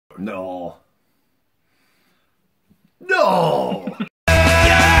No. No!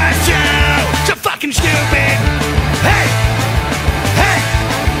 Yes, you! So fucking stupid! Hey! Hey!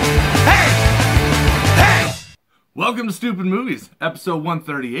 Hey! Hey! Welcome to Stupid Movies, episode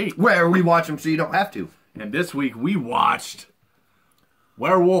 138. Where we watch them so you don't have to. And this week we watched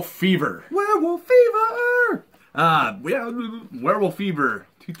Werewolf Fever. Werewolf Fever! Werewolf Fever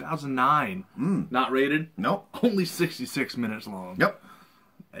 2009. Not rated. Nope. Only 66 minutes long. Yep.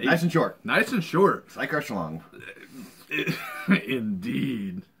 Nice and short. Nice and short. It's like our schlong.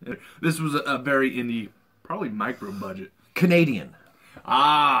 Indeed. This was a very indie, probably micro budget. Canadian.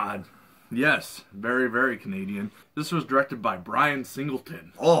 Ah, yes. Very, very Canadian. This was directed by Brian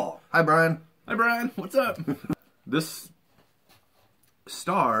Singleton. Oh, hi Brian. Hi Brian, what's up? This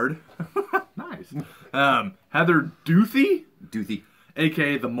starred, nice, Heather Duthie,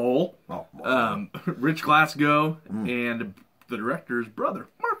 a.k.a. The Mole, Rich Glasgow, and the director's brother,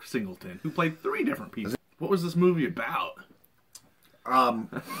 Mark Singleton, who played 3 different pieces. What was this movie about?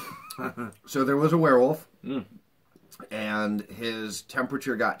 So there was a werewolf, and his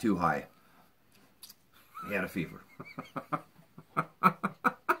temperature got too high. He had a fever.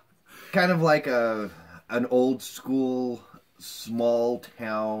 Kind of like an old school, small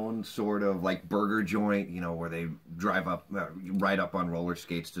town sort of like burger joint, you know, where they drive up, ride up on roller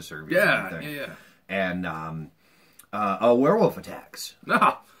skates to serve you. Yeah. And a werewolf attacks.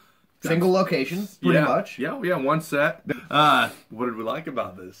 Single location, pretty much. Yeah, one set. What did we like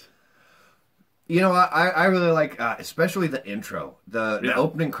about this? You know, I really like, especially the intro. The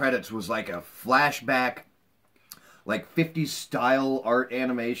opening credits was like a flashback, like 50s style art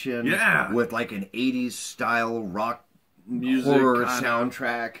animation. Yeah. With like an 80s style rock Music, horror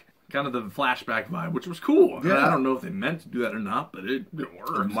soundtrack. Kind of the flashback vibe, which was cool. Yeah. I don't know if they meant to do that or not, but it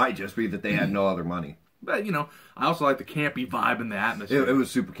worked. It might just be that they had no other money. But, you know, I also like the campy vibe and the atmosphere. It was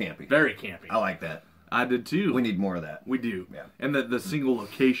super campy. Very campy. I like that. I did too. We need more of that. We do. Yeah. And the single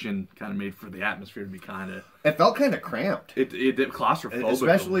location kind of made for the atmosphere to be kind of... It felt kind of cramped. It claustrophobic.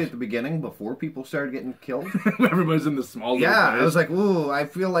 Especially at the beginning, before people started getting killed. Everybody's in the small little place. I was like, ooh, I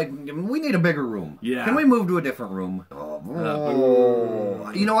feel like we need a bigger room. Yeah. Can we move to a different room?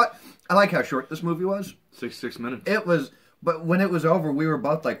 You know what? I like how short this movie was. 66 minutes. It was, but when it was over, we were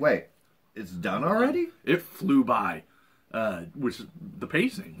both like, wait, it's done already? It flew by, which the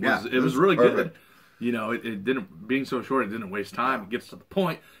pacing was, Yeah, it was really perfect. good. You know, it didn't, being so short, it didn't waste time. It gets to the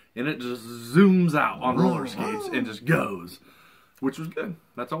point, and it just zooms out on roller skates and just goes, which was good.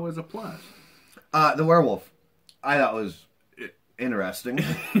 That's always a plus. The werewolf, I thought was interesting.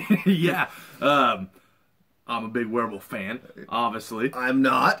 Yeah. I'm a big werewolf fan, obviously. I'm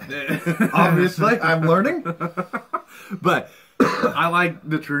not. Obviously, I'm learning. But I like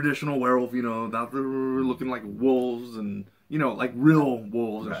the traditional werewolf, you know, that they're looking like wolves and, you know, like real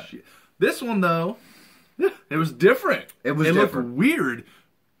wolves and shit. This one, though, it was different. It was different. different. Looked weird,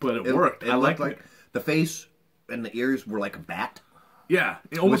 but it worked. It looked like the face and the ears were like a bat. Yeah.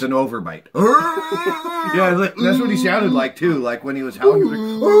 With an overbite. Yeah, like, that's what he sounded like, too. Like when he was howling, he was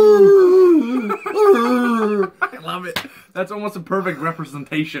like, I love it. That's almost a perfect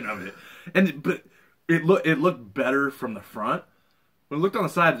representation of it. But it looked better from the front. When it looked on the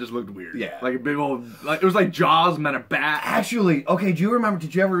side, it just looked weird. Yeah. Like a big old... Like, it was like Jaws met a bat. Actually, okay, do you remember...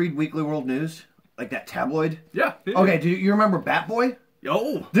 Did you ever read Weekly World News? Like that tabloid? Yeah. Okay, do you remember Bat Boy?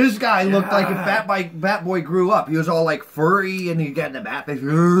 Oh. This guy looked like if Bat Boy grew up. He was all like furry and he got the bat face.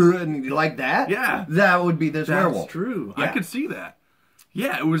 And like that? Yeah. That would be this werewolf. That's true. Yeah. I could see that.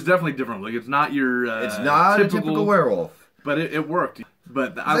 Yeah, it was definitely different. Like, it's not your... it's not a typical werewolf. But it worked.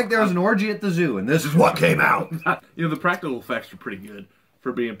 But I think there was an orgy at the zoo and this is what came out. You know, the practical effects were pretty good.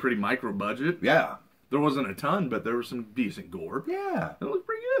 For being pretty micro budget. Yeah. There wasn't a ton, but there was some decent gore. Yeah. It looked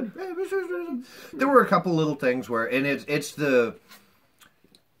pretty good. Yeah, there were a couple little things where, and it's the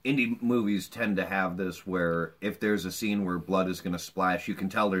indie movies tend to have this where if there's a scene where blood is going to splash, you can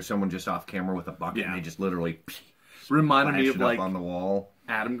tell there's someone just off camera with a bucket and they just literally reminded me of it up like on the wall.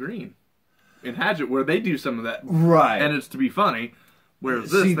 Adam Green in Hatchet, where they do some of that. Right. And it's to be funny.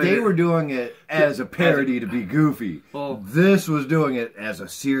 Whereas this, see, they were doing it as a parody to be goofy. Well, this was doing it as a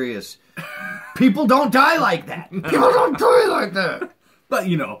serious... People don't die like that. People don't die like that. But,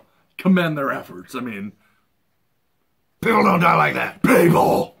 you know, commend their efforts. I mean... People don't die like that.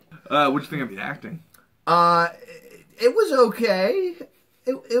 People! What'd you think of the acting? It was okay.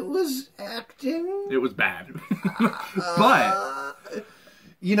 It was acting. It was bad. But...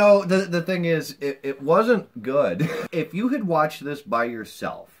 You know, the thing is, it wasn't good. If you had watched this by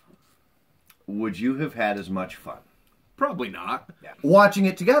yourself, would you have had as much fun? Probably not. Yeah. Watching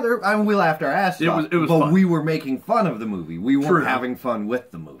it together, I mean, we laughed our asses off. It was but fun. we were making fun of the movie. We weren't True. having fun with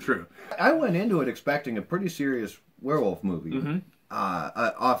the movie. True. I went into it expecting a pretty serious werewolf movie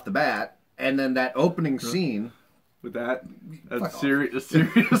off the bat, and then that opening scene With that, a Fuck serious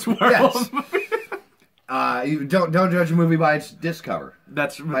werewolf movie. You don't judge a movie by its disc cover,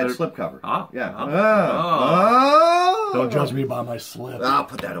 That's by its slip cover. Ah. Yeah. Oh. Don't judge me by my slip. I'll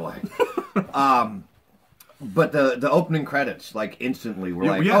put that away. But the opening credits, like, instantly were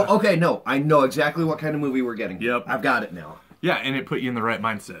like, yeah. oh, okay, no, I know exactly what kind of movie we're getting. Yep. I've got it now. Yeah, and it put you in the right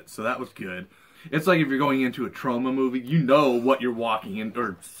mindset, so that was good. It's like if you're going into a trauma movie, you know what you're walking in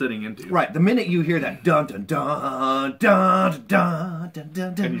or sitting into. Right. The minute you hear that dun dun dun dun dun dun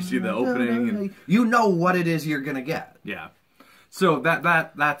dun, And you see the opening, and you know what it is you're gonna get. yeah. So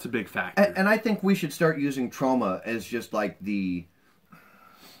that's a big factor. And I think we should start using trauma as just like the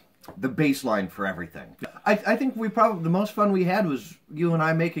baseline for everything. I think the most fun we had was you and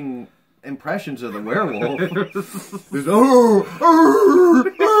I making impressions of the werewolf.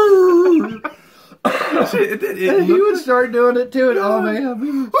 And you would start doing it too, and oh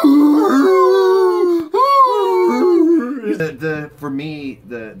man. For me,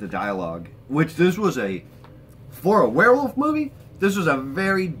 the dialogue, which this was for a werewolf movie, this was a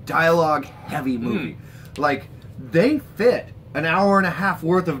very dialogue heavy movie. Like, they fit an hour and a half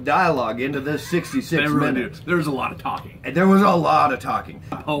worth of dialogue into this 66 minutes. There was a lot of talking. And there was a lot of talking.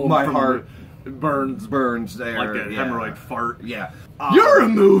 My heart burns there. like a hemorrhoid fart. Yeah. You're a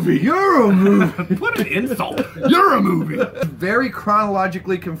movie. You're a movie. What an insult. You're a movie. Very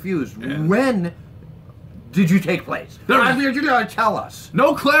chronologically confused. Yeah. When did you take place? You're going to tell us.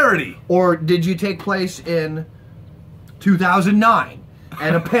 No clarity. Or did you take place in 2009?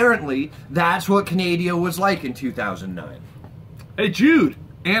 And apparently, that's what Canada was like in 2009. Hey, Jude,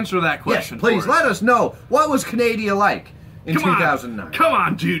 answer that question. Yes, please, for us. let us know. What was Canada like in 2009? Come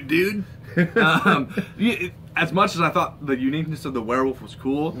on, Jude, dude. As much as I thought the uniqueness of the werewolf was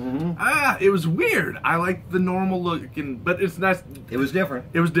cool, it was weird. I liked the normal looking, but it's nice. It was different.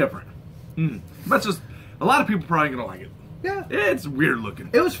 It was different. That's just, a lot of people probably gonna like it. Yeah. It's weird looking.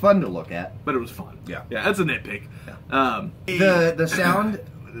 It was fun to look at. But it was fun. Yeah. Yeah, that's a nitpick. Yeah. The sound,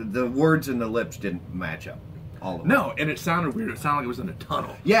 the words and the lips didn't match up. All of them. No, and it sounded weird. It sounded like it was in a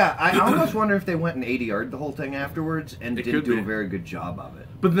tunnel. Yeah, I almost wonder if they went and 80-yard the whole thing afterwards and It didn't could do be. a very good job of it.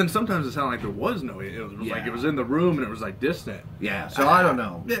 But then sometimes it sounded like there was no. It was like it was in the room and it was like distant. Yeah, so I don't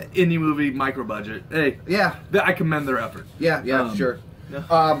know. Indie movie, micro budget. Hey, Yeah, I commend their effort. yeah, sure.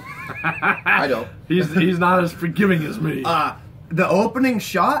 I don't. He's not as forgiving as me. The opening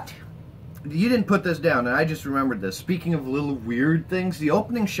shot, you didn't put this down, and I just remembered this. Speaking of little weird things, the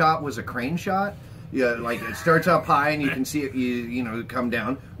opening shot was a crane shot. Yeah, like it starts up high and you can see it, you know, come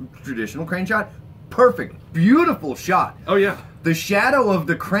down. Traditional crane shot. Perfect. Beautiful shot. Oh, yeah. The shadow of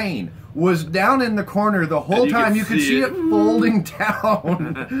the crane was down in the corner the whole time. You could see it folding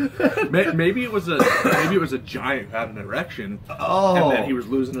down. maybe it was a giant who had an erection. Oh. And then he was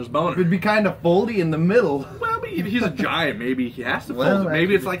losing his boner. It'd be kind of foldy in the middle. Well, he's a giant. Maybe he has to Well, fold it. Maybe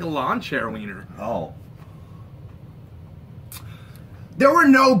that it's like a lawn chair wiener. Oh. There were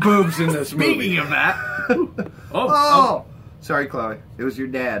no boobs in this movie. Speaking of that. Oh. Sorry, Chloe. It was your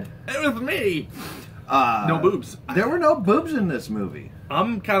dad. It was me. No boobs. There were no boobs in this movie.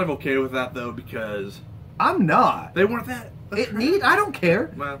 I'm kind of okay with that, though, because I'm not. they weren't that. I don't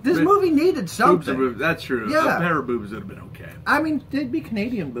care. Well, this movie needed Boobs something. are boobs. That's true. Yeah. A pair of boobs would have been okay. I mean, they'd be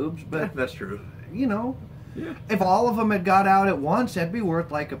Canadian boobs, but, That's true. you know, Yeah. if all of them had got out at once, that'd be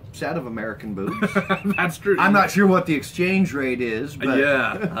worth like a set of American boobs. That's true. I'm not sure what the exchange rate is, but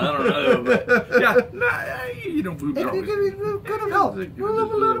Yeah, I don't know. But yeah, you know, boobs it are always. could have helped a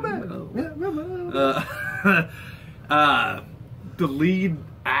little bit. Yeah. The lead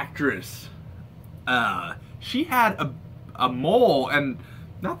actress, she had a mole, and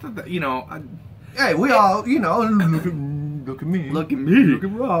not that you know. Hey, we all, you know, look at me. Look at me. Look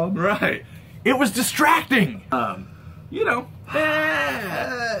at Rob. Right. It was distracting. You know.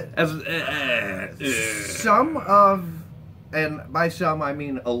 Some of, and by some I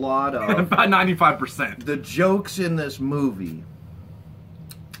mean a lot of, About 95%. the jokes in this movie,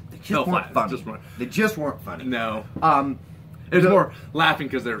 they just weren't funny. They just weren't funny. No. It It was more laughing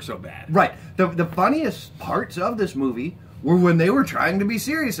because they were so bad. Right. The funniest parts of this movie were when they were trying to be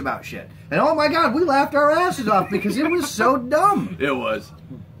serious about shit. And oh my god, we laughed our asses off because it was so dumb. It was.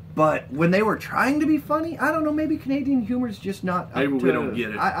 But when they were trying to be funny, I don't know, maybe Canadian humor's just not up Maybe to, we don't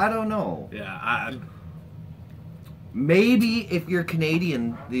get it. I don't know. Yeah. Maybe if you're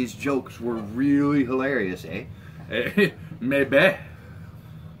Canadian, these jokes were really hilarious, eh? Maybe.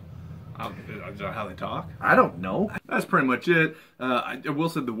 Is that how they talk? I don't know. That's pretty much it. I will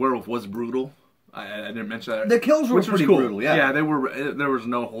say the werewolf was brutal. I didn't mention that. The kills were pretty cool. brutal, yeah. Yeah, they were. There was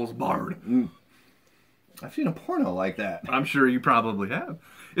no holes barred. I've seen a porno like that. I'm sure you probably have.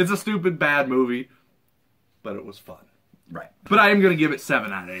 It's a stupid, bad movie, but it was fun. Right. But I am going to give it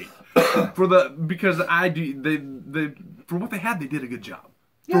 7 out of 8 because for what they had, they did a good job.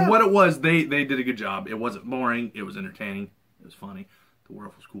 Yeah. For what it was, they did a good job. It wasn't boring. It was entertaining. It was funny. The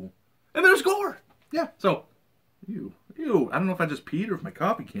werewolf was cool, and there's gore. Yeah. So, ew. I don't know if I just peed or if my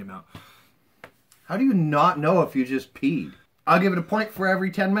coffee came out. How do you not know if you just peed? I'll give it a point for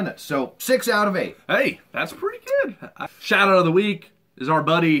every 10 minutes. So 6 out of 8. Hey, that's pretty good. Shout out of the week is our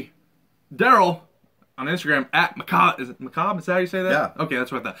buddy Daryl on Instagram at Macabre. Is it Macabre? Is that how you say that? Yeah. Okay,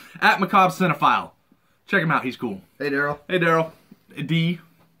 that's what I thought. At Macabre Cinephile. Check him out. He's cool. Hey, Daryl. Hey, Daryl. D.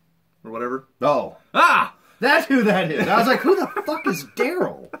 Or whatever. Oh. Ah! That's who that is. I was like, who the fuck is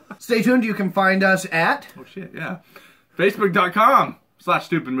Daryl? Stay tuned. You can find us at... Oh, shit, yeah.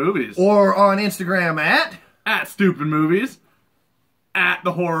 Facebook.com/stupidmovies. Or on Instagram at... At Stupid Movies. At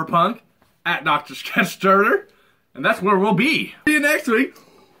The Horror Punk. At Dr. Sketchstarter. And that's where we'll be. See you next week.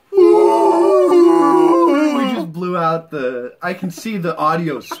 We just blew out the... I can see the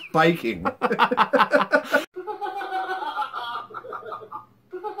audio spiking.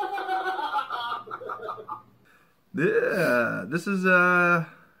 Yeah, this is, you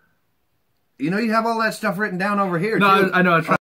know, you have all that stuff written down over here, no, too. I know, I tried.